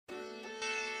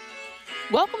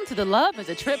Welcome to the Love is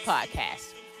a Trip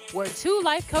podcast, where two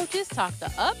life coaches talk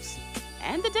the ups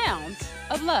and the downs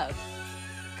of love.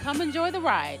 Come enjoy the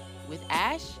ride with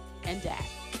Ash and Daph.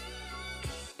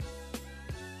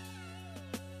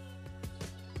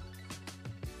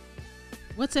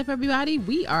 What's up, everybody?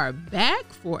 We are back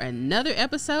for another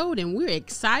episode, and we're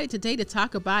excited today to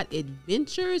talk about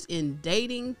adventures in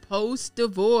dating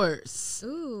post-divorce.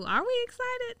 Ooh, are we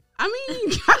excited? I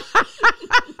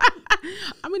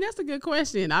mean, that's a good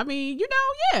question. I mean,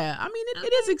 yeah. I mean,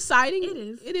 it is exciting. It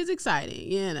is. It is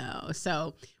exciting,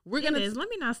 So we're going to... Let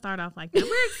me not start off like that.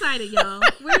 We're excited, y'all.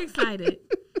 We're excited.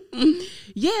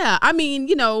 Yeah, I mean,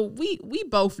 we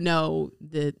both know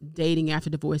that dating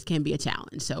after divorce can be a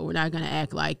challenge. So we're not going to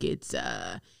act like it's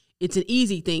an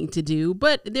easy thing to do,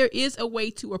 but there is a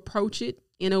way to approach it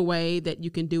in a way that you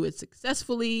can do it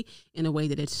successfully, in a way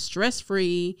that it's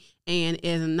stress-free and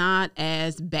is not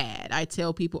as bad. I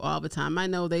tell people all the time, I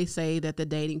know they say that the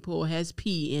dating pool has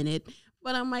pee in it,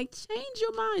 but I'm like, change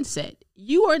your mindset.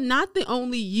 You are not the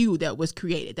only you that was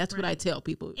created. That's right. What I tell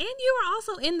people. And you are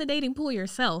also in the dating pool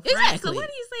yourself, exactly. Right? So what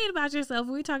are you saying about yourself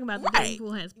when we talking about the dating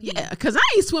pool has pee? Yeah, because I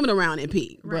ain't swimming around in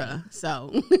pee, bruh.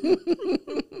 So...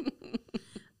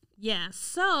 Yeah,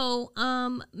 so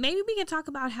maybe we can talk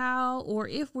about how or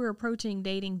if we're approaching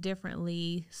dating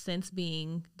differently since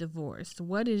being divorced.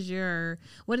 What has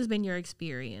been your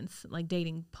experience, like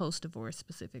dating post-divorce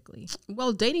specifically?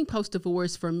 Well, dating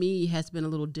post-divorce for me has been a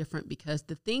little different because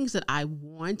the things that I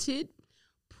wanted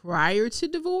prior to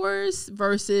divorce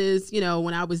versus,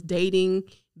 when I was dating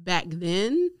back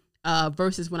then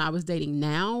versus when I was dating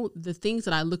now, the things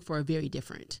that I look for are very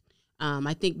different.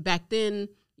 I think back then,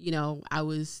 I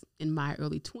was in my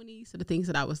early 20s. So the things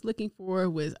that I was looking for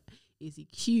was, is he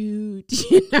cute?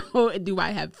 Do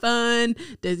I have fun?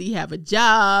 Does he have a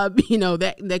job?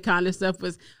 That kind of stuff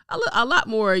was a lot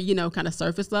more, kind of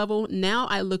surface level. Now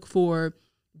I look for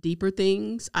deeper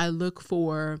things. I look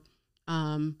for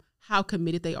how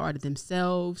committed they are to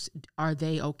themselves. Are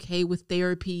they okay with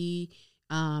therapy?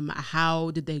 How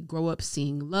did they grow up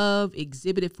seeing love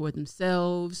exhibited for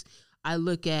themselves? I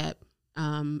look at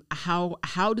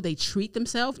how do they treat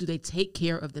themselves? Do they take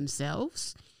care of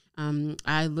themselves?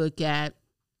 I look at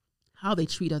how they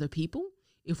treat other people.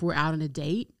 If we're out on a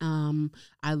date,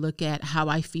 I look at how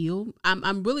I feel.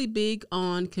 I'm really big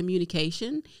on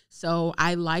communication. So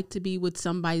I like to be with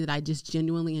somebody that I just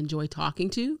genuinely enjoy talking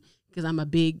to because I'm a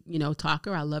big,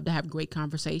 talker. I love to have great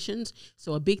conversations.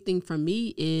 So a big thing for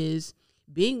me is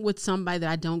being with somebody that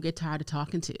I don't get tired of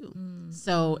talking to.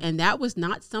 So, and that was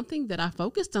not something that I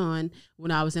focused on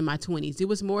when I was in my 20s. It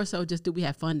was more so just, do we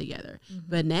have fun together?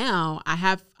 But now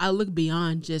I look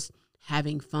beyond just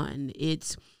having fun.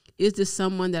 Is this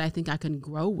someone that I think I can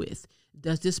grow with?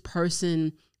 Does this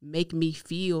person make me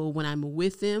feel when I'm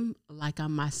with them like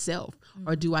I'm myself?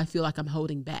 Or do I feel like I'm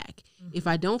holding back? If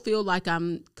I don't feel like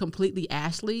I'm completely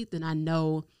Ashley, then I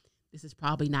know this is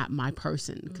probably not my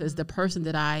person, because the person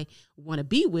that I want to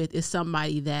be with is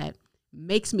somebody that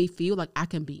makes me feel like I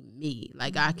can be me.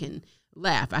 Like I can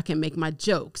laugh. I can make my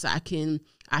jokes. I can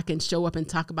show up and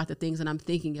talk about the things that I'm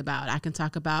thinking about. I can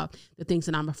talk about the things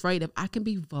that I'm afraid of. I can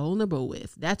be vulnerable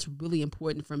with. That's really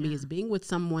important for me, is being with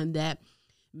someone that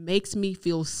makes me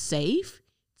feel safe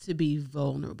to be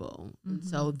vulnerable. And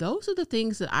so those are the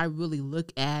things that I really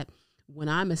look at when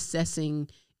I'm assessing,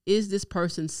 is this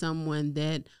person someone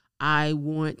that I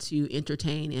want to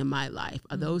entertain in my life?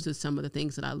 Those are some of the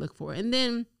things that I look for. And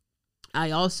then I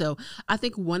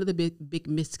think one of the big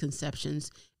misconceptions,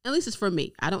 at least it's for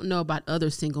me, I don't know about other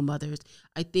single mothers,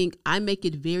 I think I make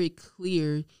it very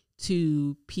clear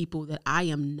to people that I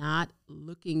am not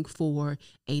looking for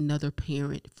another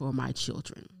parent for my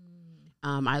children.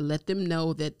 I let them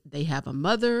know that they have a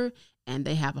mother and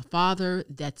they have a father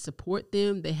that support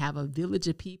them. They have a village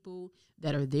of people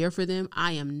that are there for them.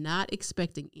 I am not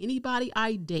expecting anybody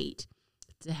I date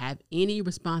to have any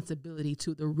responsibility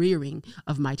to the rearing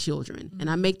of my children. And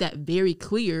I make that very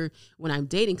clear when I'm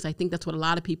dating, because I think that's what a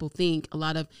lot of people think. A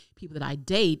lot of people that I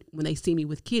date, when they see me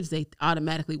with kids, they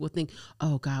automatically will think,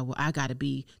 oh God, well, I got to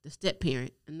be the step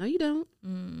parent. And no, you don't.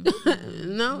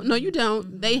 No, you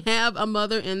don't. They have a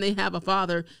mother and they have a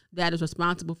father that is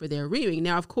responsible for their rearing.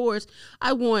 Now, of course,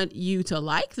 I want you to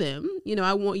like them.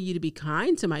 I want you to be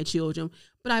kind to my children,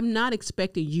 but I'm not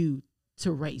expecting you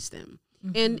to raise them.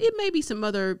 And it may be some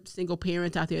other single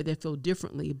parents out there that feel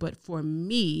differently, but for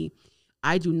me,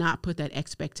 I do not put that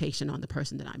expectation on the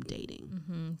person that I'm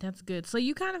dating. That's good. So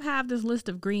you kind of have this list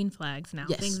of green flags now,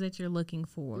 yes. Things that you're looking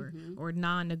for or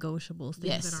non-negotiables, things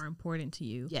yes. that are important to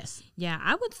you. Yes. Yeah,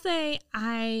 I would say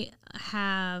I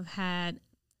have had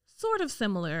sort of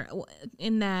similar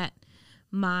in that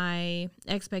my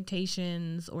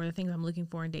expectations or the things I'm looking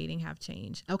for in dating have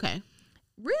changed. Okay.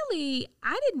 Really,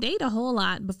 I didn't date a whole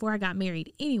lot before I got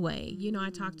married anyway. You know, I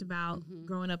talked about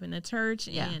growing up in the church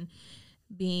and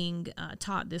being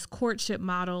taught this courtship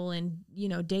model, and, you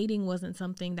know, dating wasn't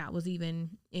something that was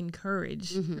even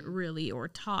encouraged really or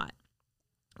taught.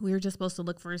 We were just supposed to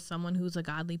look for someone who's a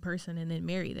godly person and then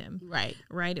marry them.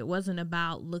 Right. It wasn't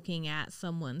about looking at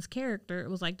someone's character. It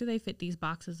was like, do they fit these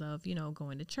boxes of, you know,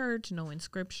 going to church, knowing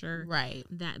scripture,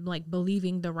 that like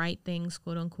believing the right things,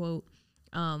 quote unquote.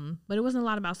 But it wasn't a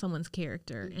lot about someone's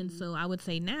character. And so I would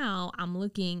say now I'm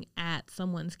looking at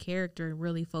someone's character and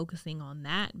really focusing on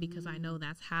that, because I know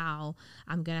that's how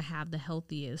I'm going to have the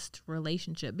healthiest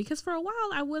relationship. Because for a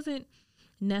while I wasn't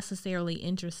necessarily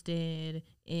interested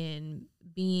in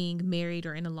being married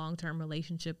or in a long-term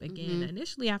relationship again.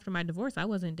 Initially, after my divorce, I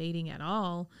wasn't dating at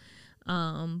all.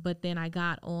 But then I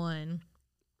got on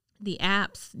the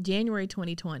apps January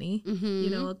 2020, you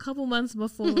know, a couple months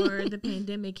before the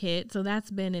pandemic hit. So that's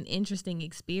been an interesting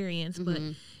experience. But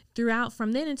throughout,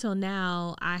 from then until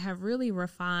now, I have really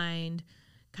refined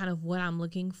kind of what I'm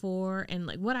looking for and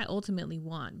like what I ultimately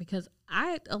want, because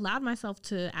I allowed myself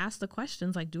to ask the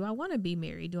questions like, do I want to be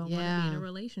married? Do I want to be in a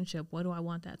relationship? What do I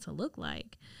want that to look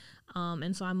like?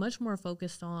 And so I'm much more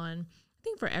focused on, I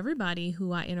think for everybody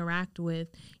who I interact with,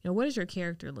 you know, what does your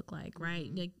character look like,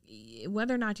 right? Like,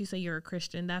 whether or not you say you're a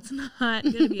Christian, that's not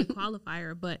going to be a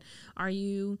qualifier, but are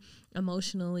you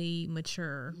emotionally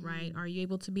mature, right? Are you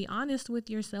able to be honest with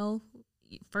yourself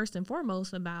first and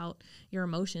foremost about your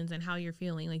emotions and how you're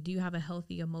feeling? Like, do you have a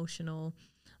healthy emotional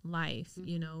life?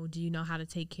 You know, do you know how to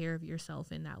take care of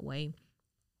yourself in that way?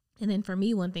 And then for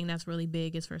me, one thing that's really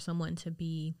big is for someone to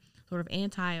be sort of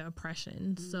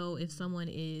anti-oppression. So if someone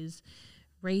is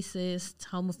racist,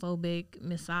 homophobic,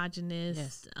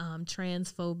 misogynist,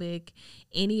 transphobic,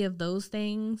 any of those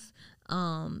things,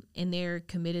 and they're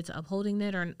committed to upholding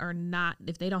that, or not,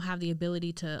 if they don't have the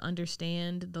ability to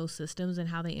understand those systems and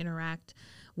how they interact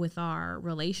with our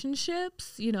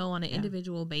relationships, you know, on an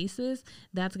individual basis,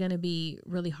 that's going to be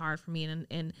really hard for me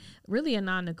and really a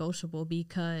non-negotiable,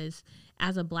 because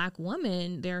as a Black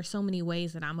woman, there are so many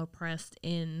ways that I'm oppressed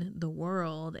in the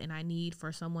world, and I need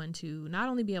for someone to not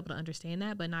only be able to understand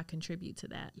that, but not contribute to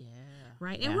that.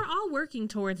 Right. And we're all working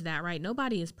towards that, right?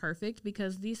 Nobody is perfect,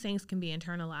 because these things can be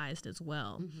internalized as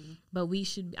well. But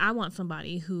I want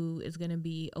somebody who is going to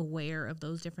be aware of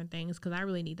those different things, because I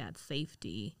really need that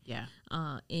safety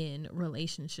in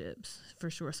relationships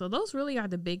for sure. So those really are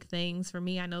the big things for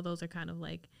me. I know those are kind of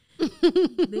like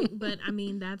big, but I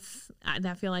mean,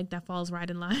 I feel like that falls right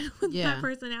in line with my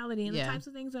personality and the types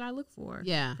of things that I look for.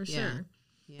 For sure.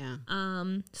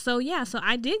 So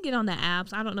I did get on the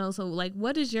apps. I don't know. So like,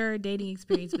 what has your dating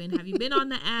experience been? Have you been on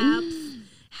the apps?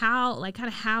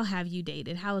 How have you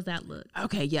dated? How has that looked?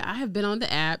 Okay. Yeah, I have been on the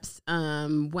apps.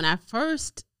 When I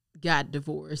first got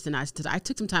divorced, and I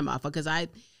took some time off, because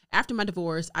after my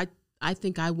divorce, I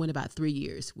think I went about 3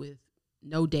 years with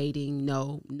no dating,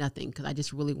 nothing, because I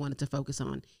just really wanted to focus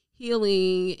on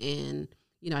healing. And,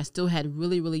 you know, I still had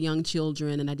really, really young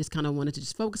children, and I just kind of wanted to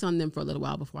just focus on them for a little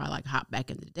while before I like hop back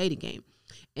into the dating game.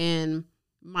 And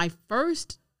my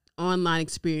first online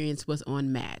experience was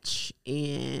on Match,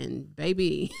 and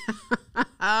baby,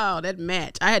 that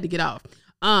Match, I had to get off.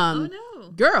 Oh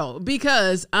no, girl,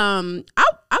 because I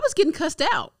was getting cussed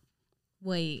out.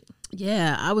 Wait.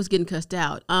 Yeah, I was getting cussed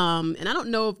out. And I don't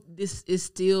know if this is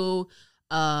still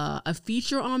a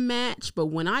feature on Match, but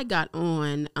when I got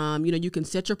on, you know, you can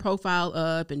set your profile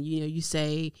up, and, you know, you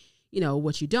say, you know,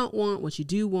 what you don't want, what you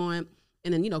do want,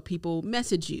 and then, you know, people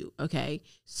message you. Okay.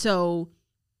 So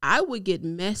I would get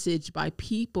messaged by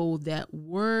people that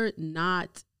were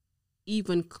not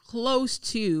even close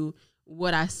to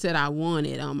what I said I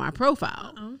wanted on my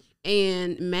profile.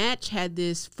 And Match had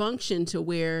this function to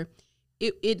where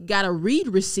it got a read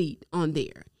receipt on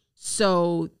there.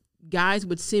 So guys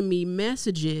would send me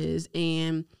messages,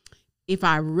 and if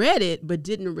I read it but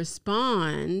didn't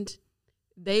respond,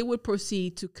 they would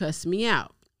proceed to cuss me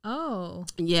out. Oh.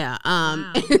 Yeah.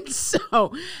 Wow. And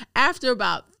so after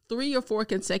about 3 or 4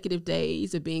 consecutive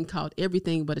days of being called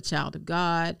everything but a child of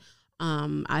God,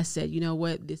 I said, you know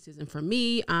what, this isn't for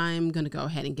me. I'm going to go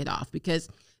ahead and get off, because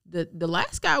the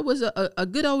last guy was a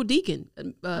good old deacon.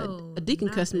 A deacon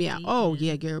cussed me out. Deacon. Oh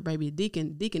yeah, girl, baby,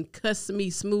 deacon cussed me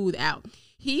smooth out.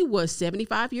 He was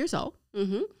 75 years old.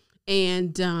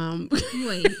 And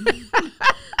Wait.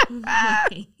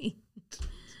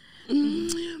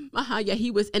 Yeah,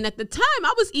 he was. And at the time,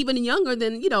 I was even younger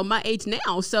than, you know, my age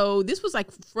now. So this was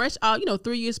like fresh,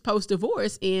 3 years post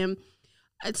divorce. And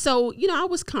So, I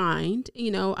was kind,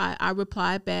 I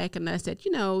replied back and I said,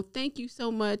 thank you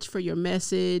so much for your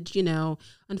message.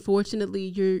 Unfortunately,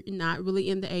 you're not really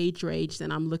in the age range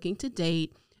that I'm looking to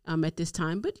date at this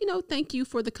time. But, thank you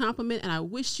for the compliment and I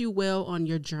wish you well on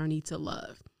your journey to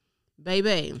love.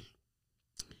 Baby,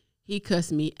 he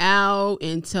cussed me out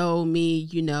and told me,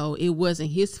 it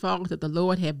wasn't his fault that the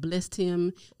Lord had blessed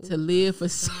him to live for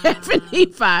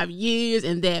 75 years.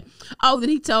 And that, then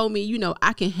he told me,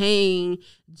 I can hang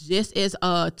just as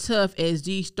tough as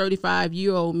these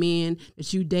 35-year-old men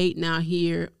that you date now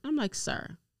here. I'm like,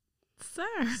 sir,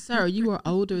 you are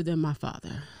older than my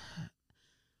father.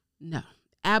 No,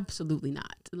 absolutely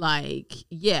not. Like,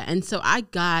 yeah. And so I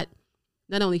got,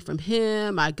 not only from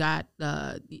him, I got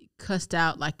cussed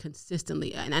out like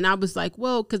consistently. And I was like,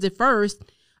 well, because at first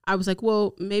I was like,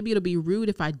 well, maybe it'll be rude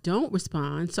if I don't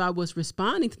respond. So I was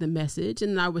responding to the message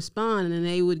and I respond and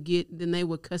then they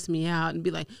would cuss me out and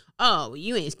be like, oh,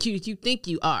 you ain't as cute as you think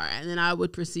you are. And then I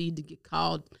would proceed to get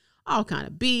called all kind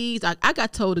of B's. I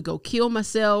got told to go kill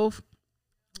myself.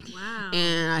 Wow.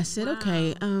 And I said,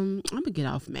 okay, I'm going to get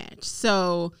off Match.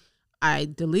 So I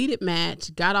deleted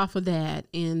Match, got off of that,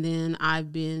 and then I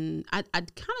kind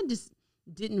of just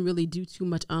didn't really do too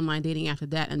much online dating after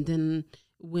that. And then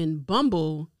when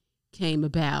Bumble came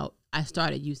about, I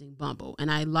started using Bumble.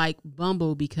 And I like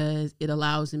Bumble because it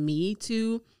allows me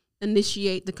to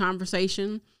initiate the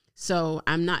conversation. So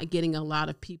I'm not getting a lot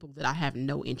of people that I have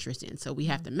no interest in. So we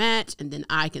have to match, and then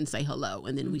I can say hello,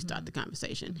 and then we start the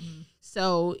conversation.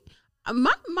 So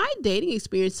my dating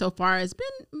experience so far has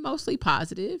been mostly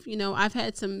positive. I've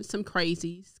had some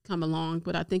crazies come along,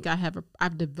 but I think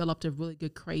I've developed a really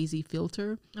good crazy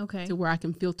filter. Okay. To where I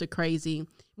can filter crazy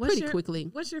pretty quickly.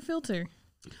 What's your filter?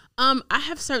 I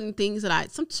have certain things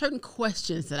certain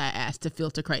questions that I ask to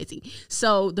filter crazy.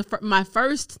 So my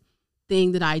first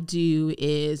thing that I do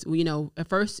is, at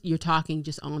first you're talking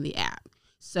just on the app.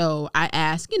 So I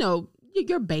ask,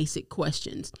 your basic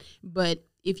questions, but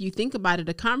if you think about it,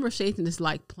 a conversation is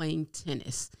like playing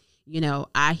tennis.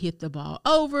 I hit the ball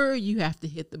over, you have to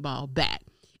hit the ball back.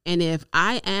 And if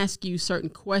I ask you certain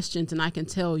questions and I can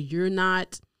tell you're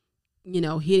not,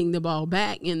 hitting the ball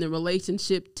back in the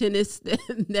relationship tennis,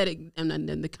 and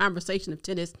the conversation of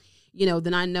tennis,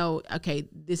 then I know, okay,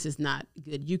 this is not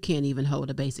good. You can't even hold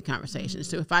a basic conversation.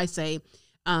 So if I say,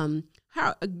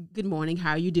 good morning,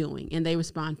 how are you doing? And they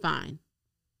respond, fine.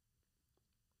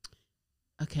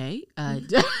 Okay.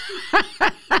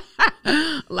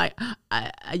 Like,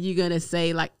 are you going to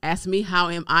say, like, ask me, how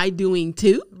am I doing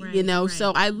too? Right.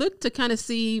 So I look to kind of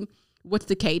see what's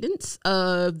the cadence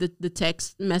of the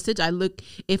text message. I look,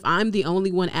 if I'm the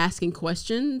only one asking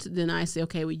questions, then I say,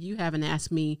 okay, well, you haven't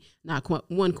asked me not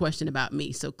one question about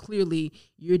me. So clearly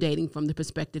you're dating from the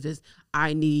perspective is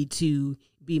I need to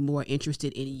be more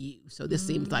interested in you. So this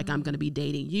seems like I'm going to be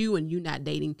dating you and you not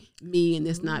dating me, and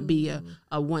this not be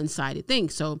a one-sided thing.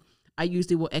 So I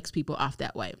usually will X people off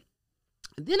that way.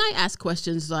 Then I ask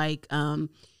questions like,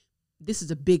 this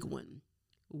is a big one.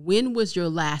 When was your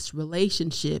last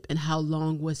relationship and how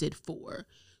long was it for?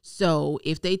 So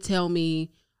if they tell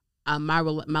me my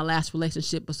last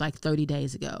relationship was like 30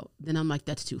 days ago, then I'm like,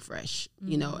 that's too fresh,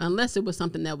 unless it was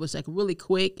something that was like really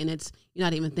quick and you're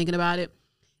not even thinking about it.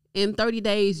 In 30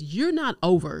 days, you're not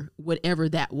over whatever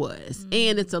that was.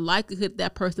 And it's a likelihood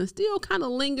that person still kind of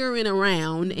lingering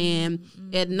around and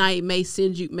at night may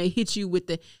hit you with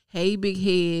the, hey, big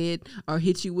head, or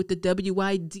hit you with the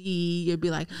WID. You'll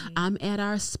be like, I'm at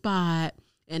our spot.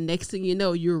 And next thing you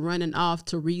know, you're running off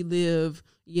to relive,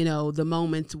 the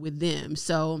moments with them.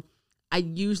 So I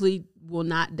usually will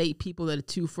not date people that are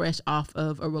too fresh off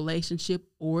of a relationship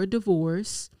or a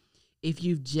divorce. If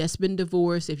you've just been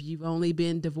divorced, if you've only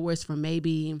been divorced for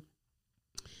maybe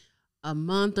a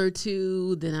month or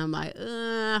two, then I'm like,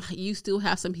 you still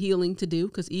have some healing to do.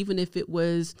 Because even if it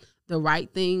was the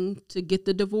right thing to get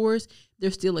the divorce,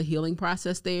 there's still a healing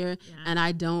process there. Yeah. And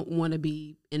I don't want to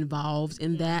be involved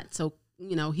in that. So,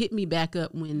 hit me back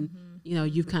up when,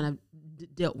 you've kind of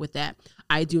dealt with that.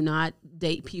 I do not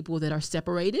date people that are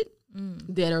separated,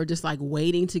 that are just like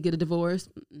waiting to get a divorce.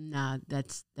 Nah,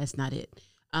 that's not it.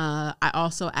 I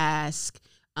also ask,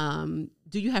 do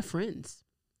you have friends?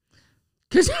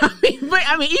 Because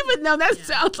even though that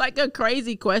sounds like a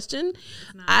crazy question,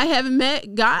 I have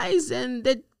met guys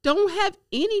that don't have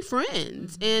any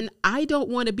friends, and I don't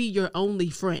want to be your only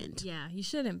friend. Yeah, you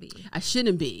shouldn't be. I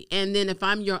shouldn't be. And then if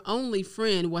I'm your only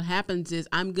friend, what happens is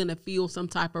I'm going to feel some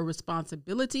type of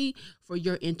responsibility for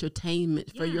your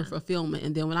entertainment, for your fulfillment.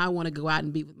 And then when I want to go out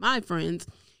and be with my friends,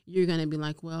 you're going to be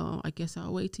like, well, I guess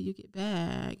I'll wait till you get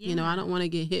back. You know, I don't want to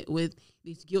get hit with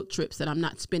these guilt trips that I'm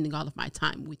not spending all of my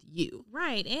time with you.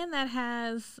 Right. And that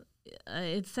has,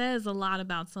 it says a lot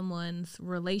about someone's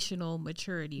relational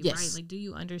maturity, Yes. right? Like, do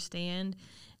you understand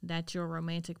that your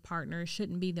romantic partner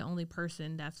shouldn't be the only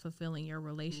person that's fulfilling your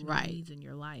relational needs in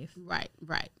your life?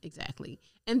 Right, exactly.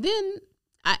 And then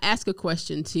I ask a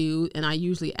question too, and I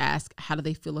usually ask, how do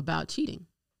they feel about cheating?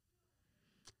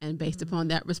 And based upon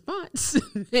that response,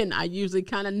 then I usually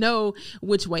kind of know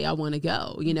which way I want to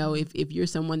go. You know, if you're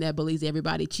someone that believes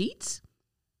everybody cheats,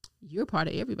 you're part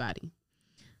of everybody.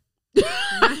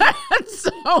 So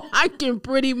I can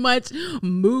pretty much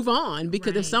move on,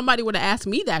 because if somebody would have asked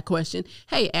me that question,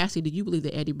 hey, Ashley, do you believe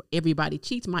that everybody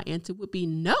cheats? My answer would be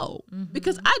no,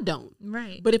 because I don't.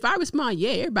 Right. But if I respond,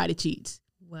 yeah, everybody cheats.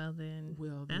 Well, then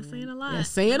that's saying a lot. That's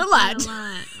saying a lot.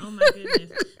 Oh, my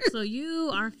goodness. So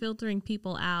you are filtering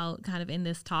people out kind of in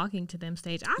this talking to them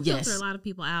stage. I filter a lot of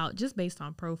people out just based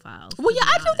on profiles. Well, yeah,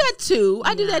 I do that too.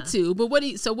 I do that too. But what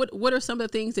are some of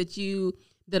the things that you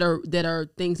that are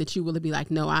things that you will be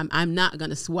like, no, I'm not going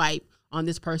to swipe on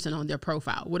this person on their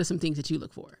profile? What are some things that you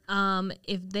look for?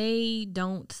 If they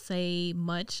don't say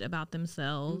much about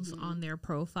themselves on their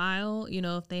profile, you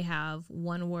know, if they have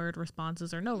one word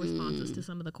responses or no responses to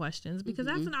some of the questions, because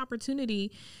that's an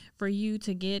opportunity for you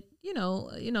to get,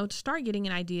 to start getting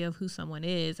an idea of who someone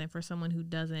is, and for someone who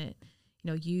doesn't,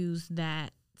 use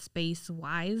that space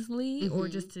wisely or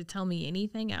just to tell me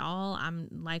anything at all, I'm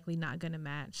likely not going to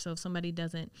match. So if somebody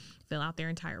doesn't fill out their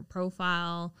entire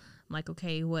profile, I'm like,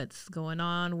 okay, what's going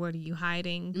on? What are you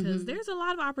hiding? Because there's a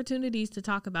lot of opportunities to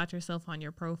talk about yourself on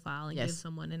your profile and give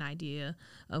someone an idea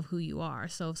of who you are.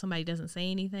 So if somebody doesn't say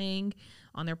anything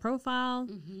on their profile,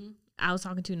 I was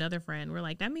talking to another friend. We're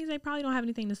like, that means they probably don't have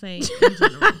anything to say in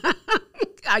general.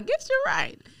 I guess you're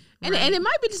right. And it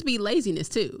might just be laziness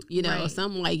too.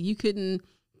 Something like you couldn't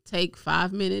take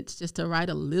 5 minutes just to write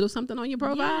a little something on your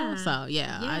profile. So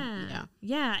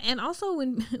yeah. And also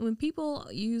when people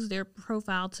use their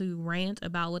profile to rant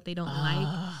about what they don't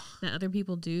like that other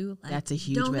people do, like, that's a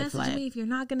huge red flag. Don't message me if you're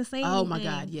not going to say anything. Oh my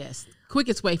God, yes.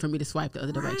 Quickest way for me to swipe the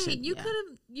other direction.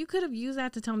 You could have used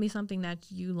that to tell me something that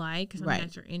you like, something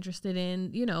that you're interested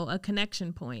in, a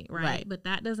connection point, right? But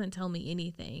that doesn't tell me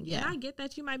anything. Yeah. And I get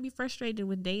that you might be frustrated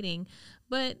with dating,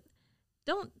 but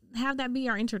don't have that be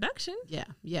our introduction.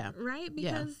 Yeah. Right?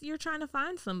 Because you're trying to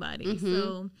find somebody.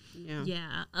 So,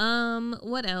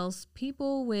 what else?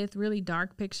 People with really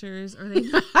dark pictures, or they,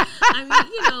 just have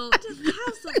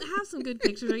some good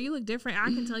pictures, or you look different. I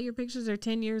can tell your pictures are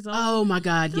 10 years old. Oh my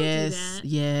God.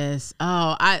 Yes.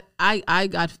 Oh, I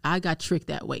got tricked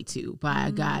that way too by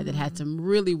a guy that had some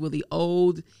really, really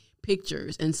old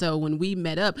pictures. And so when we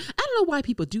met up, I don't know why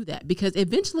people do that, because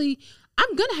eventually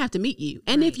I'm going to have to meet you.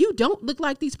 And if you don't look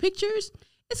like these pictures,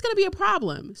 it's going to be a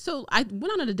problem. So I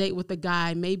went on a date with a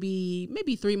guy maybe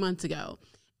 3 months ago,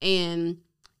 and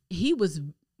he was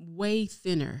way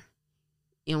thinner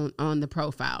on the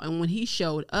profile. And when he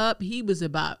showed up, he was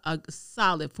about a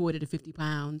solid 40 to 50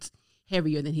 pounds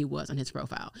heavier than he was on his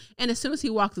profile. And as soon as he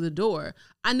walked through the door,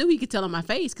 I knew he could tell on my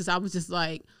face, because I was just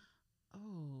like,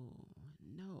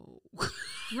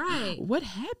 right. What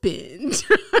happened?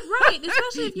 Right.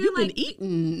 Especially if you've been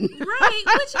eating. Right.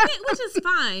 Which is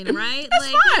fine, right?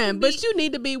 That's fine. But you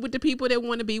need to be with the people that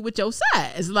want to be with your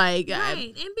size. Like, right.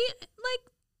 And be like,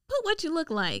 put what you look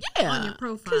like on your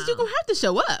profile. Because you're going to have to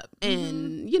show up.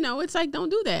 And, it's like, don't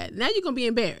do that. Now you're going to be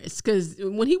embarrassed. Because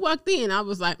when he walked in, I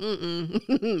was like,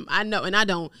 I know. And I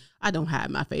don't hide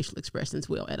my facial expressions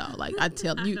well at all. Like, I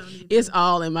tell you, it's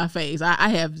all in my face. I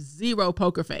have zero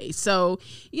poker face. So,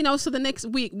 so the next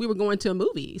week we were going to a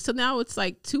movie. So now it's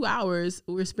like 2 hours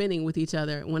we're spending with each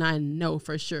other, when I know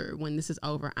for sure when this is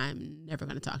over, I'm never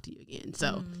going to talk to you again.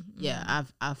 So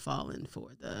I've fallen for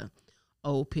the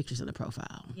old pictures in the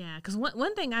profile. Yeah, because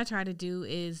one thing I try to do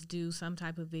is do some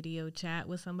type of video chat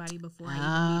with somebody before I even meet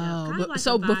up. Kind of like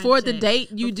so before the date,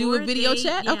 you do a video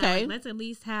chat? Yeah, okay. Like, let's at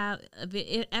least have,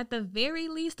 at the very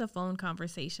least, a phone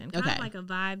conversation. Kind of like a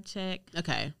vibe check.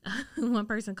 Okay. One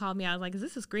person called me. I was like, is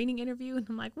this a screening interview? And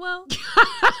I'm like, well...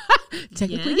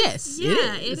 Technically, yes.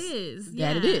 Yeah, it is.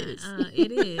 That it is.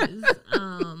 It is.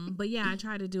 But yeah, I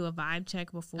try to do a vibe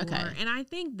check before. Okay. And I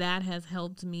think that has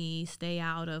helped me stay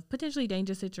out of potentially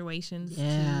dangerous situations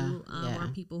too, or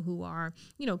people who are,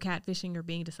 catfishing or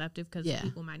being deceptive, because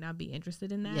people might not be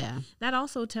interested in that. Yeah. That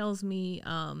also tells me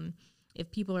if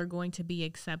people are going to be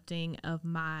accepting of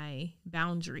my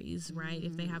boundaries, right?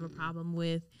 If they have a problem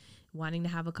with wanting to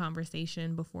have a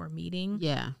conversation before meeting.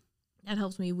 Yeah. That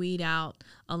helps me weed out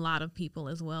a lot of people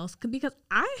as well, because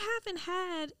I haven't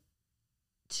had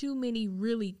too many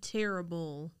really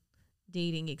terrible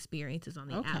dating experiences on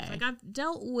the Okay. apps. Like I've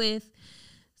dealt with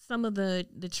some of the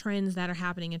trends that are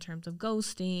happening in terms of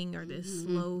ghosting or this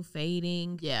slow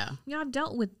fading. Yeah. You know, I've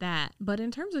dealt with that. But in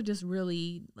terms of just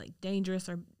really like dangerous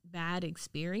or bad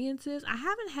experiences, I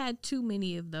haven't had too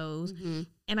many of those.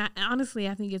 And I honestly,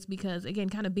 I think it's because, again,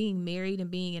 kind of being married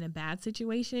and being in a bad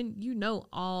situation, you know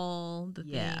all the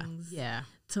things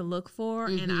to look for.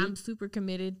 And I'm super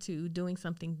committed to doing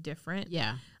something different.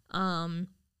 Yeah.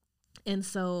 And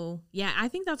so, yeah, I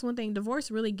think that's one thing.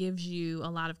 Divorce really gives you a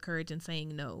lot of courage in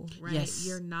saying no, right? Yes.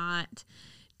 You're not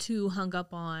too hung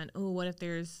up on, oh, what if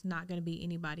there's not going to be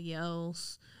anybody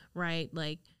else, right?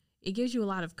 Like, it gives you a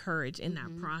lot of courage in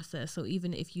that process. So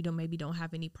even if you maybe don't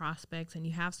have any prospects and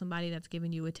you have somebody that's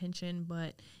giving you attention,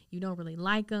 but you don't really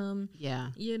like them,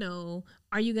 you know,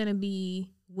 are you going to be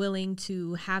willing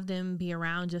to have them be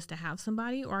around just to have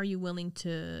somebody, or are you willing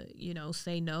to, you know,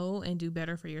 say no and do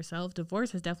better for yourself?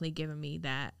 Divorce has definitely given me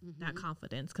that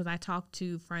confidence, because I talk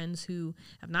to friends who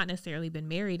have not necessarily been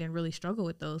married and really struggle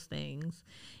with those things,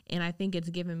 and I think it's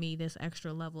given me this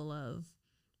extra level of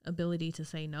ability to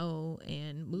say no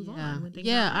and move on when things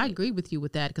are right. I agree with you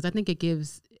with that, because I think it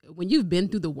gives, when you've been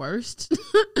through the worst,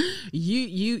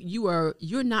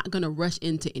 you're not going to rush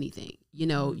into anything. You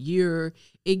know,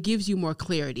 it gives you more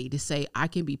clarity to say, I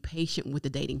can be patient with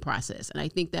the dating process. And I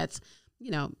think that's,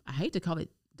 you know, I hate to call it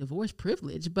divorce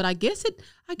privilege, but I guess it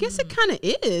kind of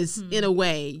is in a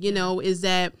way, you know, is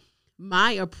that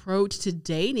my approach to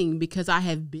dating, because I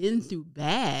have been through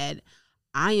bad,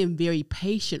 I am very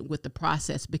patient with the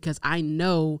process, because I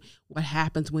know what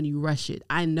happens when you rush it.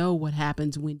 I know what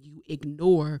happens when you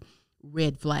ignore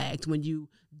red flags, when you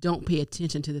don't pay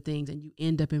attention to the things and you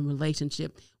end up in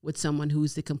relationship with someone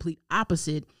who's the complete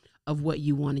opposite of what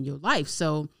you want in your life.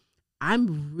 So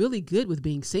I'm really good with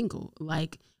being single.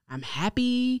 Like, I'm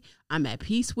happy. I'm at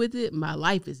peace with it. My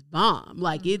life is bomb.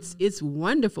 Like, it's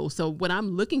wonderful. So what I'm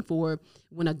looking for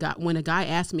when a guy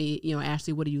asks me, you know,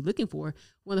 Ashley, what are you looking for?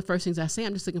 One of the first things I say,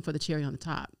 I'm just looking for the cherry on the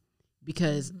top,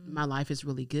 because my life is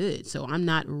really good. So I'm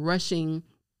not rushing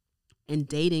and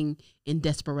dating in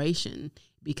desperation,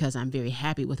 because I'm very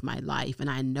happy with my life and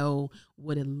I know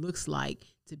what it looks like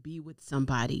to be with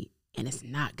somebody and it's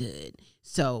not good.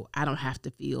 So I don't have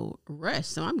to feel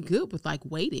rushed. So I'm good with like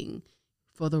waiting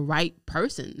for the right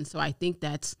person. So I think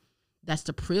that's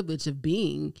the privilege of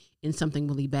being in something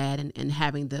really bad and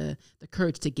having the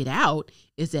courage to get out,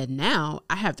 is that now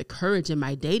I have the courage in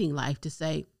my dating life to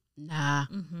say, nah,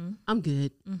 I'm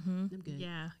good. I'm good.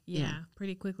 Yeah,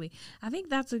 pretty quickly. I think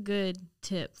that's a good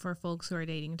tip for folks who are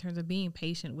dating in terms of being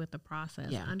patient with the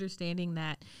process, understanding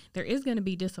that there is going to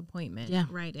be disappointment,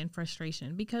 right, and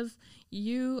frustration, because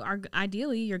you're going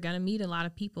to meet a lot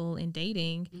of people in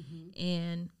dating,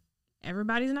 and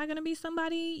everybody's not going to be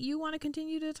somebody you want to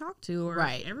continue to talk to, or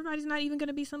everybody's not even going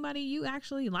to be somebody you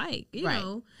actually like, you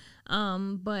know.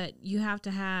 But you have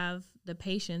to have the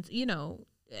patience, you know,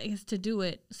 I guess to do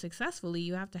it successfully.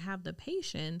 You have to have the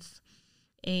patience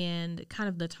and kind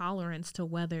of the tolerance to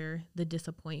weather the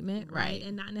disappointment, right?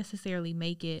 And not necessarily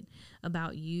make it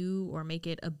about you or make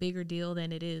it a bigger deal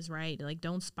than it is, right? Like,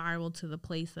 don't spiral to the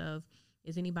place of,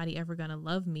 is anybody ever going to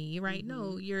love me, right?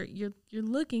 No, you're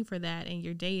looking for that and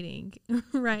you're dating,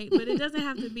 right? But it doesn't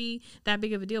have to be that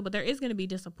big of a deal, but there is going to be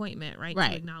disappointment, right?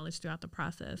 To acknowledge throughout the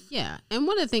process. Yeah. And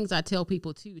one of the things I tell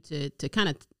people too, to kind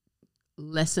of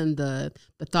lessen the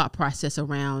thought process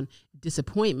around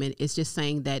disappointment, is just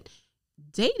saying that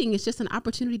dating is just an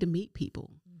opportunity to meet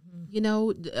people. You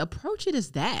know, approach it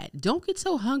as that. Don't get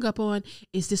so hung up on,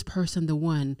 is this person the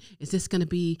one? Is this going to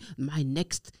be my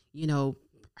next, you know,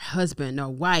 husband or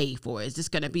wife, or is this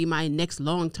going to be my next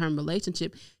long-term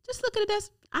relationship? Just look at it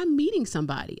as, I'm meeting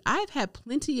somebody. I've had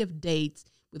plenty of dates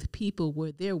with people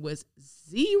where there was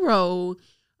zero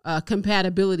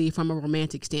compatibility from a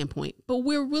romantic standpoint, but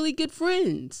we're really good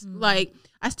friends. Like,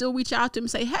 I still reach out to them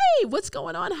and say, hey, what's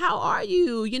going on? How are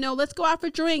you? You know, let's go out for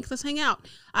drinks. Let's hang out.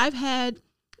 I've had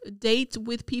dates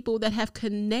with people that have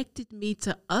connected me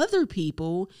to other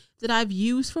people that I've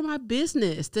used for my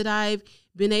business, that I've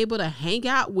been able to hang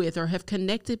out with, or have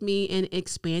connected me and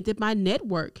expanded my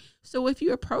network. So if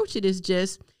you approach it as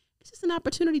it's just an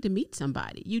opportunity to meet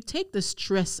somebody, you take the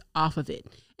stress off of it.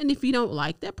 And if you don't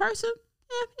like that person,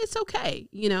 it's okay.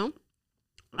 You know,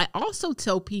 I also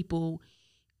tell people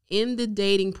in the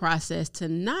dating process to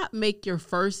not make your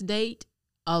first date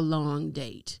a long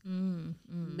date.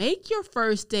 Make your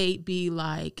first date be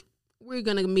like, we're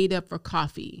going to meet up for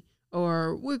coffee,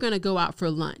 or we're going to go out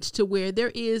for lunch, to where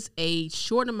there is a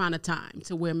short amount of time,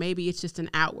 to where maybe it's just an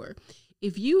hour.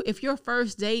 If your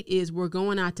first date is, we're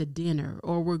going out to dinner,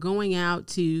 or we're going out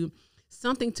to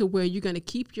something to where you're going to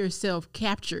keep yourself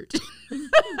captured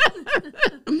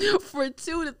for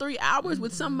 2 to 3 hours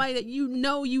with somebody that you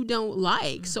know you don't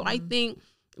like. So I think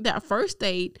that first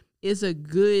date is a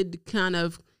good kind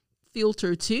of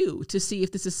filter too, to see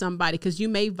if this is somebody, because you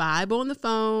may vibe on the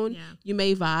phone, you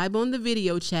may vibe on the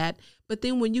video chat, but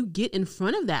then when you get in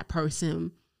front of that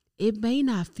person, it may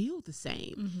not feel the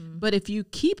same. But if you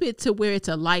keep it to where it's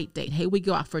a light date, hey, we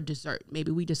go out for dessert.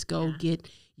 Maybe we just go get,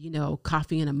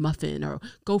 coffee and a muffin, or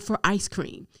go for ice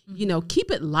cream. Keep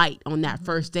it light on that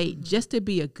first date just to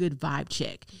be a good vibe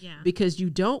check. Because you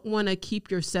don't want to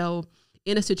keep yourself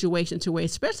in a situation to where,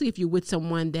 especially if you're with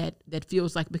someone that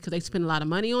feels like because they spend a lot of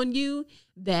money on you,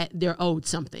 that they're owed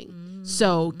something.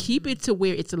 So keep it to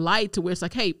where it's light, to where it's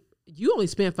like, hey, you only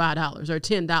spent $5 or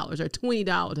 $10 or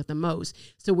 $20 at the most,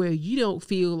 so where you don't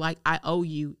feel like I owe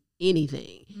you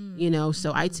anything,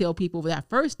 So I tell people for that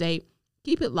first date,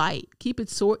 keep it light, keep it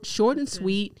short and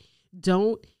sweet.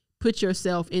 Don't put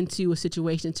yourself into a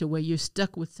situation to where you're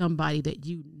stuck with somebody that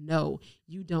you know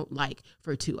you don't like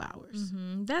for 2 hours.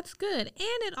 That's good. And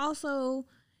it also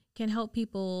can help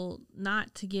people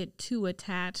not to get too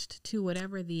attached to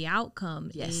whatever the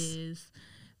outcome is.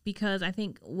 Because I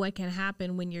think what can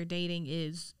happen when you're dating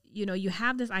is, you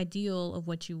have this ideal of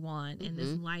what you want and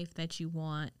this life that you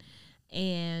want,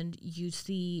 and you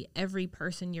see every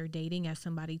person you're dating as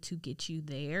somebody to get you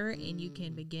there, and you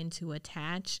can begin to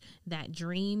attach that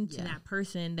dream to that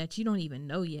person that you don't even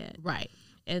know yet. Right.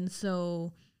 And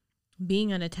so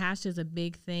being unattached is a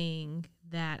big thing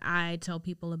that I tell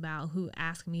people about who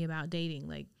ask me about dating.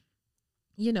 Like,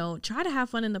 try to have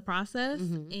fun in the process.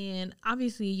 And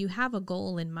obviously you have a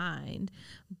goal in mind,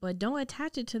 but don't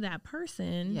attach it to that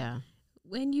person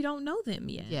when you don't know them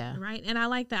yet. Right. And I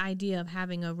like the idea of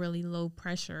having a really low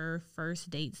pressure first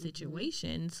date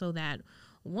situation so that,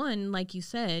 one, like you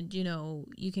said,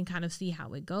 you can kind of see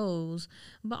how it goes,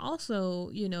 but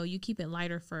also, you keep it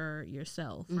lighter for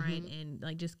yourself. Right. And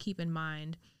like, just keep in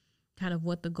mind kind of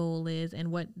what the goal is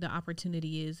and what the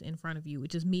opportunity is in front of you,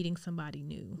 which is meeting somebody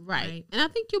new. Right. And I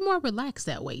think you're more relaxed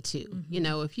that way too.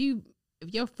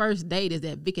 If your first date is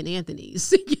at Vic and Anthony's,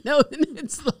 then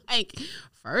it's like,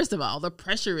 first of all, the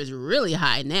pressure is really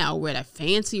high now. We're at a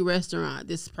fancy restaurant.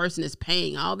 This person is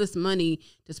paying all this money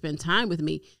to spend time with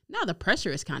me. Now the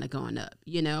pressure is kind of going up,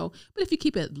 But if you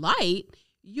keep it light,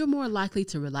 you're more likely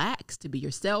to relax, to be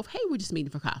yourself. Hey, we're just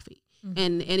meeting for coffee.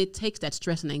 And it takes that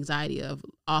stress and anxiety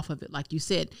off of it. Like you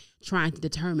said, trying to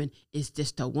determine, is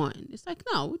this the one? It's like,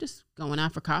 no, we're just going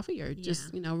out for coffee, or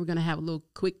just, we're going to have a little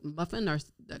quick muffin or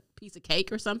a piece of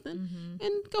cake or something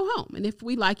and go home. And if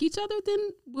we like each other, then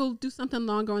we'll do something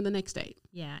longer on the next date.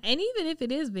 Yeah. And even if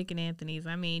it is Vic and Anthony's,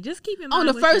 I mean, just keep in mind.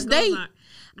 On the first date?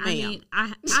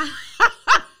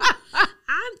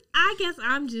 I guess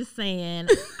I'm just saying,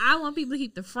 I want people to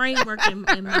keep the framework in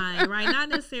mind, right? Not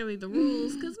necessarily the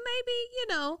rules, because maybe,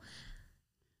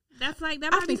 that's like,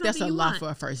 that might I think be that's a lot want. for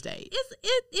a first date.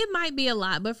 It might be a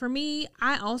lot, but for me,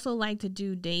 I also like to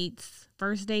do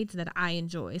first dates that I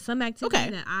enjoy. Some activity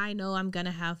that I know I'm going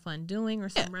to have fun doing, or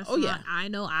some restaurant I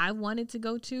know I wanted to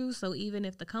go to. So even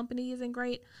if the company isn't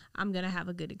great, I'm going to have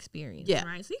a good experience,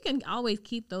 right? So you can always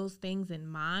keep those things in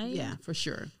mind. Yeah, for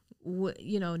sure.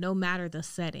 No matter the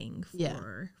setting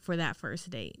for that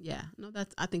first date. Yeah. No,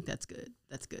 I think that's good.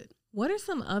 That's good. What are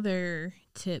some other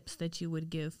tips that you would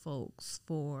give folks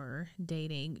for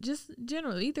dating? Just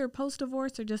generally, either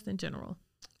post-divorce or just in general?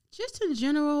 Just in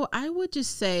general, I would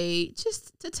just say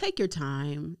just to take your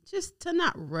time, just to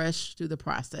not rush through the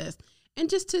process, and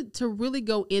just to really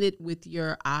go in it with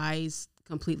your eyes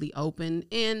completely open,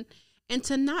 and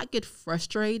to not get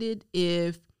frustrated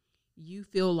if you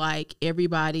feel like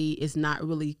everybody is not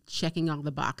really checking all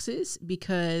the boxes,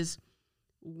 because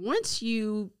once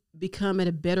you become at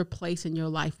a better place in your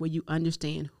life where you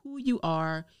understand who you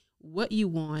are, what you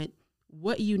want,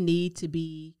 what you need to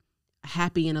be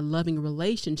happy in a loving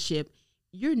relationship,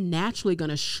 you're naturally going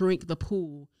to shrink the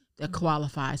pool that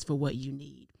qualifies for what you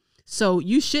need. So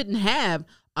you shouldn't have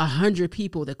 100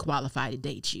 people that qualify to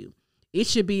date you. It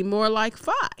should be more like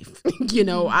 5,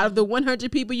 out of the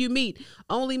 100 people you meet,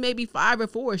 only maybe 5 or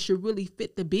 4 should really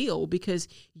fit the bill, because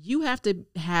you have to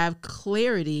have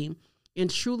clarity in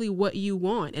truly what you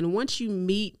want. And once you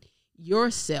meet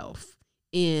yourself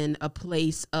in a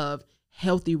place of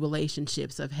healthy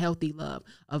relationships, of healthy love,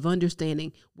 of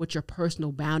understanding what your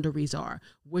personal boundaries are,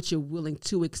 what you're willing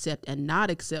to accept and not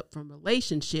accept from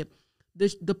relationship,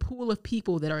 the pool of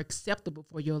people that are acceptable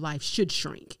for your life should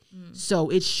shrink. So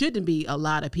it shouldn't be a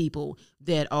lot of people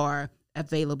that are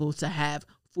available to have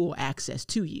full access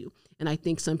to you. And I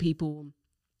think some people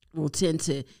will tend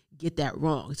to get that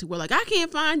wrong. So we're like, I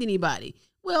can't find anybody.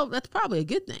 Well, that's probably a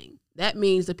good thing. That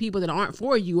means the people that aren't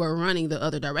for you are running the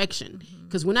other direction,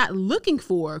 because we're not looking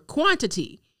for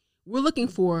quantity. We're looking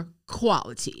for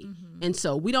quality. And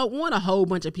so we don't want a whole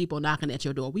bunch of people knocking at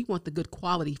your door. We want the good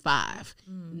quality 5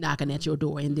 knocking at your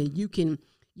door. And then you can,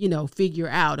 figure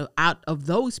out of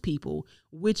those people,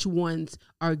 which ones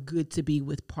are good to be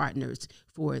with partners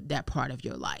for that part of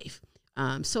your life.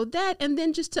 So that, and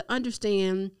then just to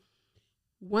understand,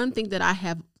 one thing that I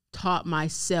have taught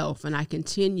myself and I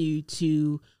continue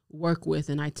to work with,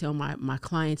 and I tell my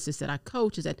clients this that I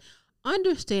coach, is that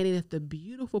understanding that the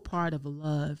beautiful part of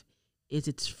love is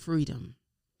its freedom.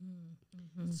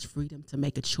 It's freedom to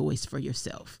make a choice for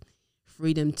yourself.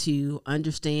 Freedom to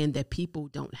understand that people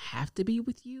don't have to be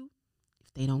with you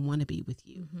if they don't want to be with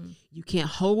you. You can't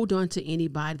hold on to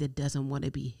anybody that doesn't want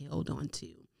to be held on to.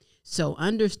 So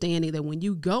understanding that when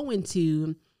you go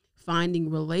into finding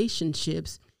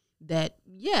relationships, that,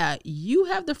 yeah, you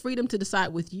have the freedom to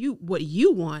decide with you what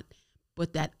you want,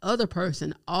 but that other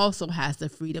person also has the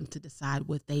freedom to decide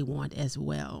what they want as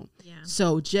well. Yeah.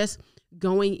 So just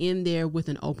going in there with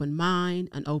an open mind,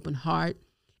 an open heart,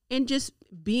 and just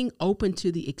being open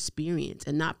to the experience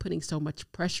and not putting so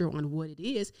much pressure on what it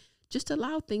is. Just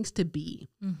allow things to be.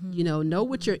 Know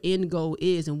what your end goal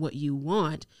is and what you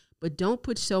want, but don't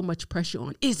put so much pressure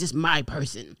on, is this my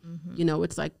person?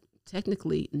 It's like,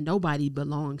 technically nobody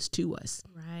belongs to us.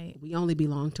 Right. We only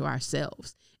belong to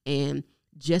ourselves. And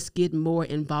just get more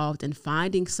involved in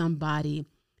finding somebody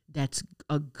that's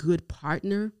a good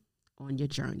partner on your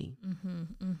journey.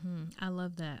 I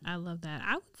love that. I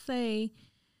would say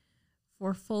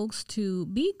for folks to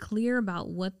be clear about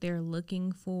what they're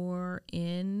looking for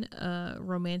in a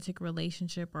romantic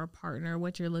relationship or a partner,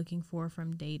 what you're looking for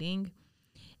from dating,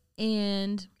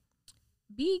 and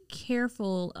be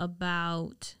careful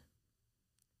about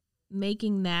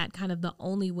making that kind of the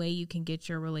only way you can get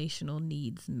your relational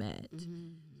needs met.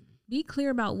 Be clear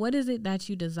about what is it that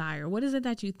you desire? What is it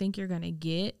that you think you're going to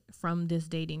get from this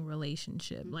dating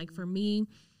relationship? Like for me,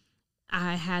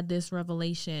 I had this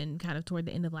revelation kind of toward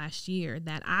the end of last year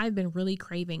that I've been really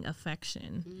craving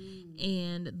affection.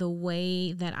 And the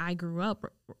way that I grew up,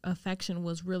 affection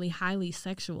was really highly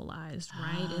sexualized,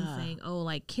 right? And saying,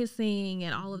 like kissing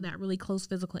and all of that really close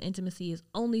physical intimacy is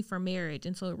only for marriage.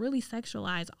 And so it really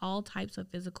sexualized all types of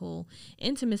physical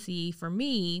intimacy for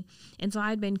me. And so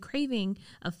I'd been craving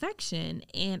affection,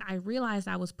 and I realized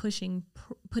I was putting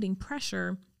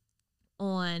pressure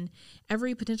on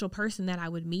every potential person that I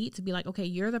would meet to be like, okay,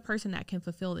 you're the person that can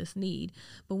fulfill this need.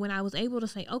 But when I was able to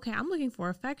say, okay, I'm looking for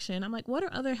affection, I'm like, what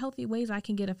are other healthy ways I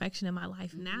can get affection in my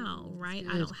life now, right?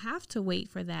 I don't have to wait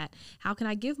for that. How can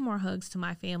I give more hugs to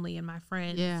my family and my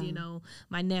friends,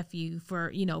 my nephew,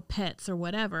 for, pets or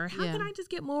whatever? How can I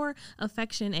just get more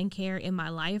affection and care in my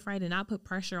life, right? And not put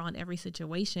pressure on every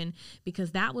situation,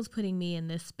 because that was putting me in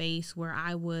this space where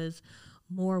I was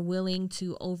more willing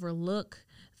to overlook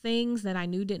things that I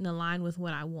knew didn't align with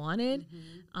what I wanted,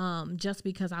 just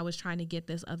because I was trying to get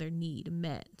this other need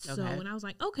met. Okay. So when I was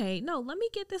like, okay, no, let me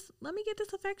get this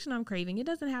affection I'm craving. It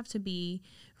doesn't have to be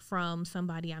from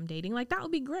somebody I'm dating. Like, that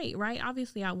would be great, right?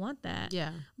 Obviously I want that.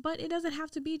 Yeah. But it doesn't have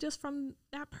to be just from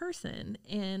that person.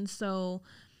 And so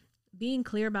being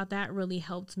clear about that really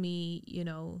helped me,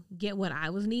 get what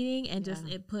I was needing, and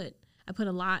I put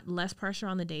a lot less pressure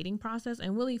on the dating process,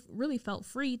 and really felt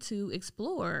free to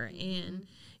explore. And,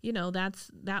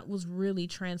 that was really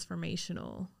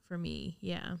transformational for me.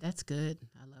 Yeah. That's good.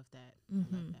 I love that. I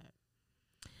love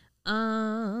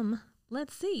that.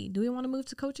 Let's see. Do we want to move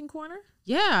to Coaching Corner?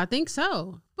 Yeah, I think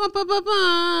so.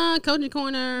 Coaching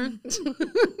Corner.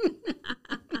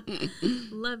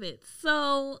 Love it.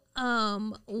 So,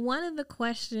 one of the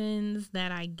questions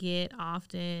that I get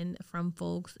often from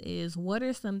folks is, what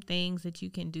are some things that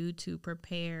you can do to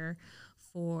prepare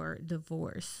for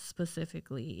divorce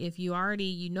specifically? If you already,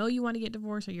 you want to get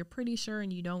divorced, or you're pretty sure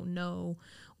and you don't know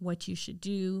what you should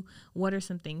do, what are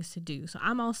some things to do? So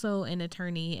I'm also an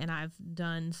attorney, and I've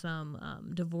done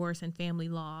some divorce and family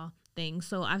law things.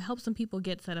 So I've helped some people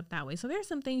get set up that way. So there's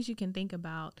some things you can think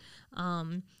about.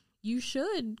 You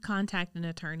should contact an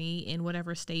attorney in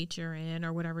whatever state you're in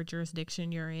or whatever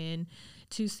jurisdiction you're in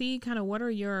to see kind of what are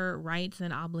your rights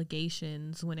and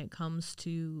obligations when it comes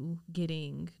to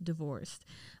getting divorced.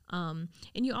 And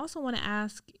you also want to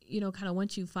ask, kind of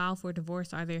once you file for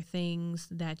divorce, are there things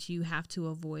that you have to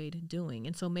avoid doing?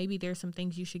 And so maybe there's some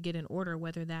things you should get in order,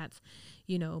 whether that's,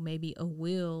 maybe a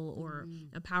will or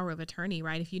a power of attorney,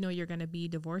 right? If you're going to be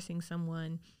divorcing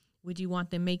someone, would you want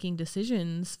them making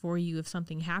decisions for you if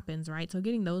something happens, right? So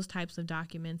getting those types of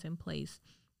documents in place.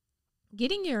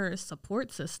 getting your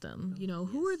support system. You know,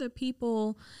 who are the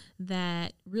people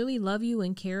that really love you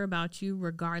and care about you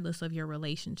regardless of your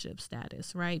relationship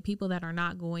status, right? People that are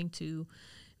not going to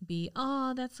be,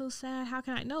 oh, that's so sad, how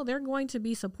can I? No, they're going to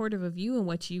be supportive of you and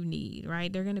what you need,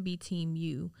 right? They're going to be team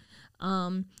you.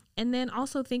 And then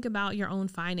also think about your own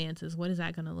finances. What is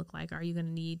that going to look like? Are you going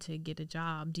to need to get a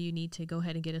job? Do you need to go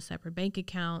ahead and get a separate bank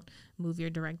account, move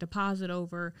your direct deposit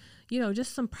over? You know,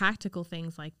 just some practical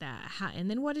things like that.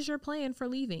 And then what is your plan for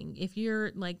leaving? If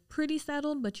you're like pretty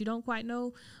settled, but you don't quite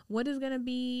know what is going to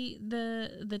be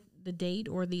the date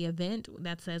or the event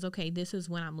that says, okay, this is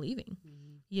when I'm leaving. Mm-hmm.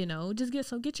 You know, just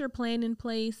get your plan in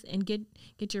place and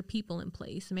get your people in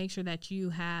place. Make sure that you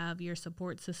have your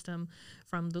support system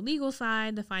from the legal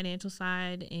side, the financial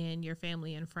side, and your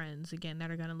family and friends, again,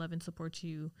 that are going to love and support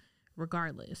you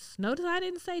regardless. Notice I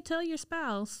didn't say tell your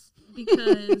spouse,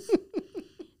 because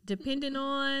depending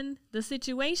on the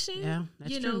situation,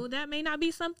 you know, that may not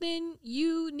be something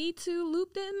you need to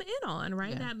loop them in on,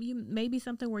 right? That may be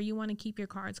something where you want to keep your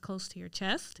cards close to your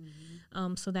chest,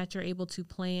 so that you're able to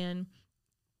plan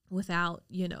without,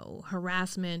 you know,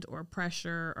 harassment or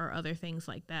pressure or other things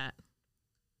like that.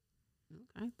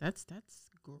 Okay, that's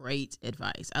great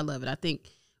advice. I love it. I think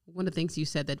one of the things you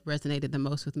said that resonated the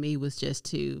most with me was just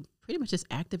to pretty much just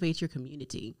activate your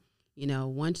community. You know,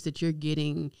 once that you're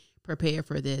getting prepared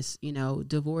for this, you know,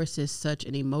 divorce is such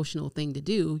an emotional thing to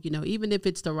do. You know, even if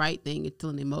it's the right thing, it's still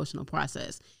an emotional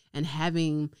process. And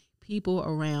having people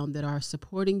around that are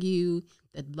supporting you,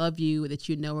 that love you, that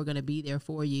you know are going to be there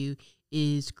for you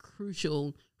is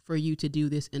crucial for you to do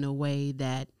this in a way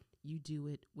that you do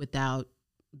it without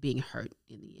being hurt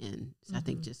in the end. So I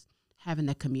think just having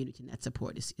that community and that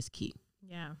support is key.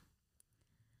 Yeah.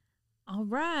 All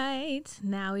right.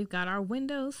 Now we've got our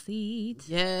window seat.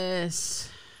 Yes.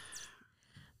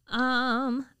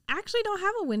 Actually don't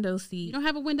have a window seat. You don't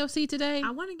have a window seat today?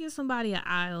 I want to give somebody an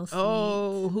aisle seat.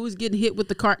 Oh, who's getting hit with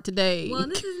the cart today? Well,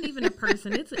 this isn't even a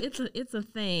person. It's a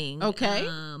thing. Okay.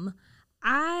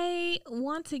 I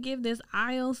want to give this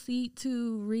aisle seat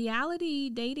to reality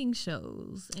dating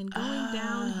shows and going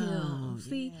downhill.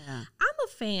 See, I'm a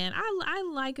fan.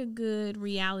 I like a good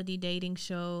reality dating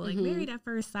show. Like Married at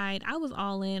First Sight, I was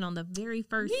all in on the very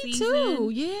first season. Me too,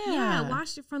 Yeah, I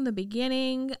watched it from the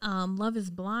beginning. Love is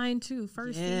Blind too,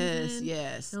 first season.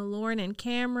 Yes. So Lauren and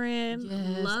Cameron,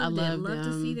 loved it. Love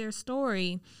to see their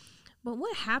story. But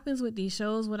what happens with these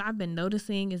shows, what I've been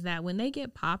noticing is that when they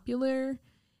get popular,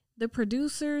 the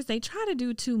producers, they try to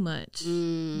do too much.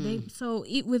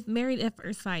 With Married at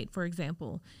First Sight, for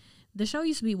example, the show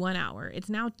used to be 1 hour. It's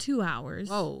now 2 hours.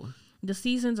 Whoa. The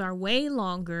seasons are way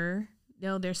longer. You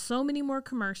know, there's so many more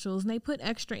commercials, and they put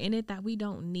extra in it that we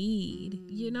don't need,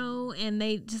 you know, and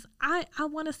they just, I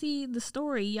want to see the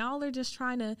story. Y'all are just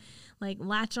trying to like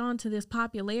latch on to this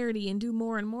popularity and do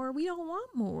more and more. We don't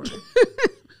want more.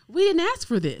 We didn't ask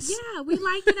for this. Yeah, we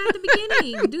liked it at the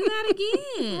beginning. Do that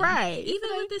again. Right. Even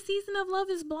with the season of Love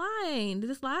is Blind,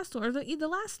 this last one, or the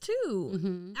last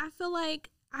two, I feel like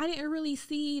I didn't really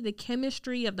see the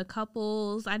chemistry of the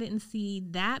couples. I didn't see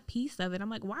that piece of it. I'm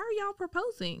like, why are y'all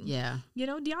proposing? Yeah. You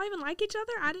know, do y'all even like each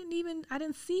other? I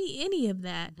didn't see any of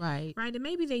that. Right. Right. And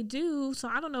maybe they do. So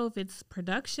I don't know if it's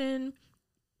production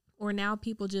or now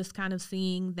people just kind of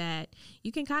seeing that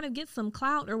you can kind of get some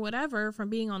clout or whatever from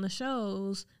being on the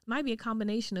shows. Might be a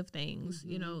combination of things,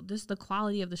 you know, just the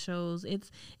quality of the shows.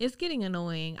 It's getting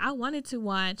annoying. I wanted to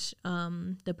watch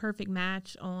The Perfect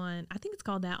Match on, I think it's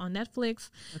called that, on Netflix,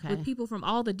 with people from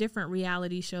all the different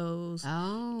reality shows.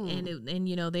 Oh. And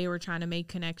you know, they were trying to make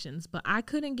connections, but I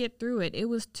couldn't get through it. It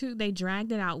was they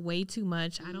dragged it out way too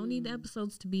much. I don't need the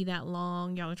episodes to be that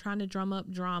long. Y'all are trying to drum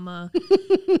up drama.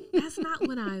 That's not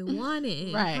what I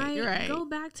wanted. Right. Go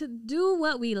back to do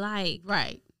what we like.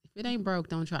 Right. If it ain't broke,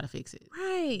 don't try to fix it.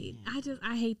 Right.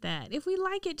 I hate that. If we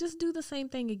like it, just do the same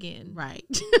thing again. Right.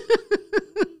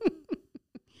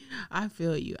 I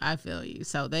feel you.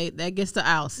 So that gets the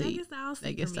aisle seat.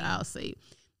 That gets the aisle seat.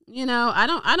 You know, I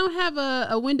don't have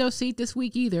a window seat this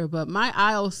week either, but my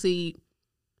aisle seat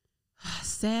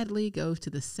sadly goes to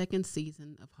the second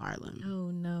season of Harlem.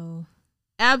 Oh no.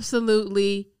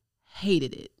 Absolutely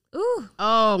hated it. Ooh.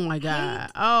 Oh my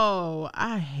God. Oh,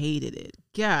 I hated it.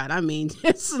 God, I mean,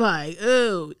 it's like,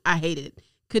 ooh, I hated it.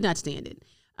 Could not stand it.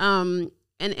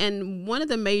 And one of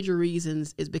the major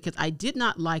reasons is because I did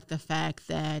not like the fact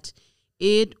that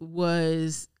it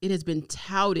has been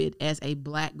touted as a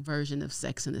Black version of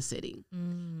Sex and the City.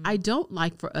 I don't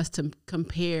like for us to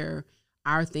compare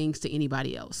our things to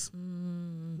anybody else.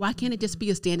 Why can't it just be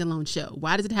a standalone show?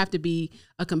 Why does it have to be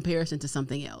a comparison to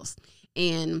something else?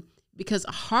 And because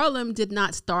Harlem did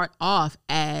not start off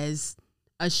as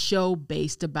a show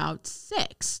based about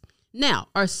sex. Now,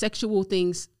 are sexual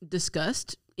things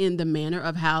discussed in the manner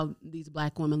of how these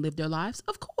Black women live their lives?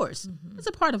 Of course. It's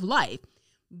a part of life.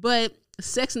 But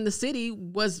Sex in the City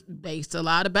was based a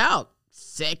lot about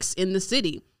sex in the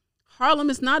city. Harlem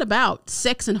is not about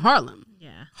sex in Harlem.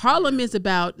 Yeah. Harlem is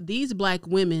about these Black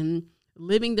women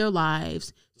living their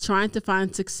lives, trying to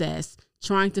find success,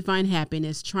 trying to find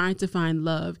happiness, trying to find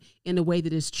love in a way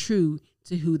that is true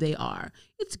to who they are.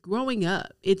 It's growing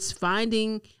up. It's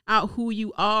finding out who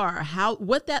you are,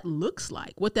 what that looks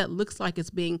like. What that looks like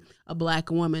is being a Black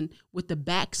woman with the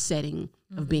back setting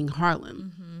of being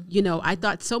Harlem. You know, I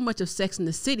thought so much of Sex in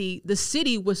the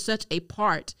City was such a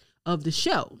part of the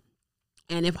show.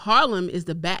 And if Harlem is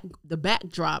the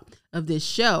backdrop of this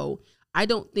show, I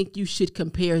don't think you should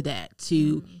compare that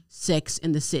to Sex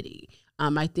in the City.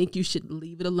 I think you should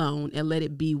leave it alone and let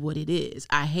it be what it is.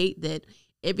 I hate that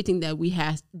everything that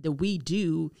we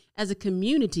do as a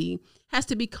community has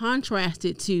to be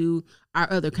contrasted to our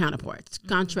other counterparts,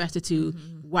 contrasted to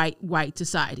white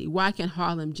society. Why can't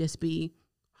Harlem just be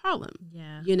Harlem?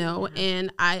 Yeah. You know,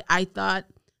 and I thought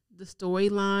the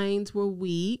storylines were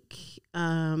weak.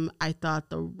 I thought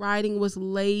the writing was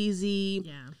lazy.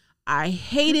 Yeah. I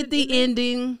hated the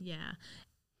ending. Yeah.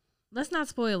 Let's not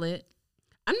spoil it.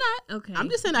 I'm not. Okay. I'm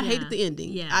just saying I hated the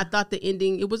ending. Yeah. I thought the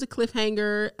ending, it was a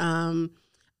cliffhanger.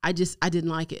 I didn't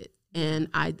like it. And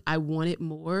I wanted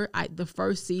more. The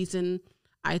first season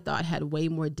I thought had way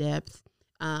more depth.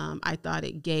 I thought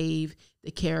it gave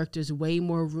the characters way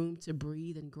more room to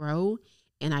breathe and grow.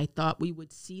 And I thought we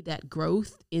would see that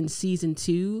growth in season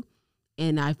 2.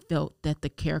 And I felt that the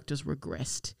characters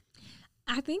regressed.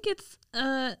 I think it's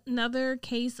another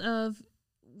case of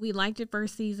we liked it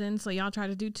first season, so y'all try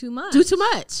to do too much. Do too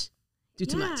much.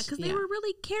 Yeah, because they were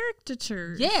really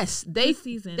caricatured. Yes, this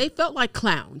season. They felt like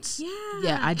clowns.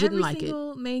 Yeah, I didn't like every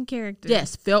single main character.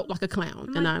 Yes, felt like a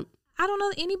clown, and I don't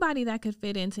know anybody that could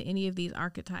fit into any of these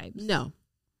archetypes. No,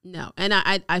 and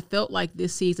I felt like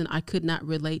this season I could not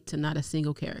relate to not a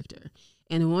single character.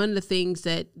 And one of the things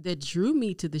that drew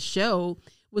me to the show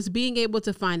was being able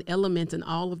to find elements in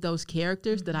all of those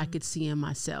characters that I could see in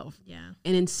myself. Yeah.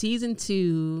 And in season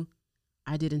 2,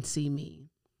 I didn't see me.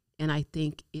 And I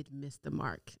think it missed the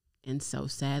mark. And so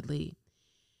sadly,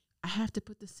 I have to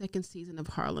put the second season of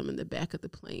Harlem in the back of the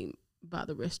plane by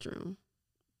the restroom.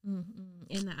 In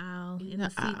the aisle. In the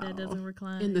seat that doesn't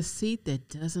recline. In the seat that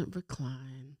doesn't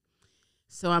recline.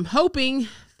 So I'm hoping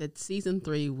that season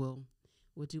 3 will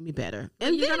do me better.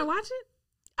 And you're going to watch it?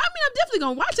 I mean, I'm definitely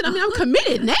going to watch it. I mean, I'm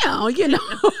committed now, you know.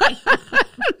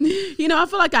 You know, I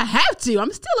feel like I have to.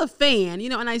 I'm still a fan, you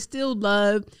know, and I still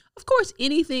love, of course,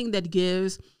 anything that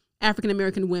gives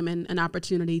African-American women an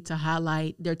opportunity to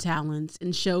highlight their talents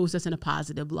and shows us in a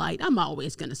positive light. I'm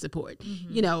always going to support.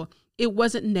 You know, it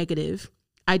wasn't negative.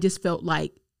 I just felt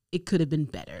like it could have been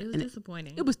better. It was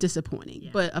disappointing. It was disappointing.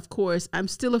 Yeah. But of course, I'm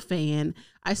still a fan.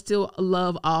 I still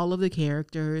love all of the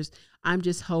characters. I'm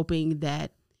just hoping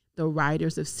that the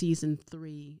writers of season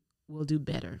 3 will do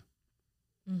better.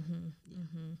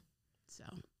 So,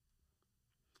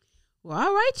 well,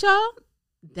 all right, y'all.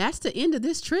 That's the end of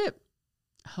this trip.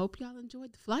 I hope y'all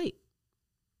enjoyed the flight.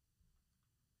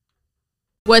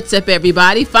 What's up,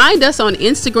 everybody? Find us on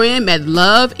Instagram at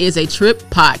Love is a Trip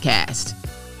Podcast.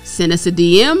 Send us a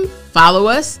DM, follow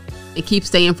us, and keep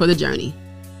staying for the journey.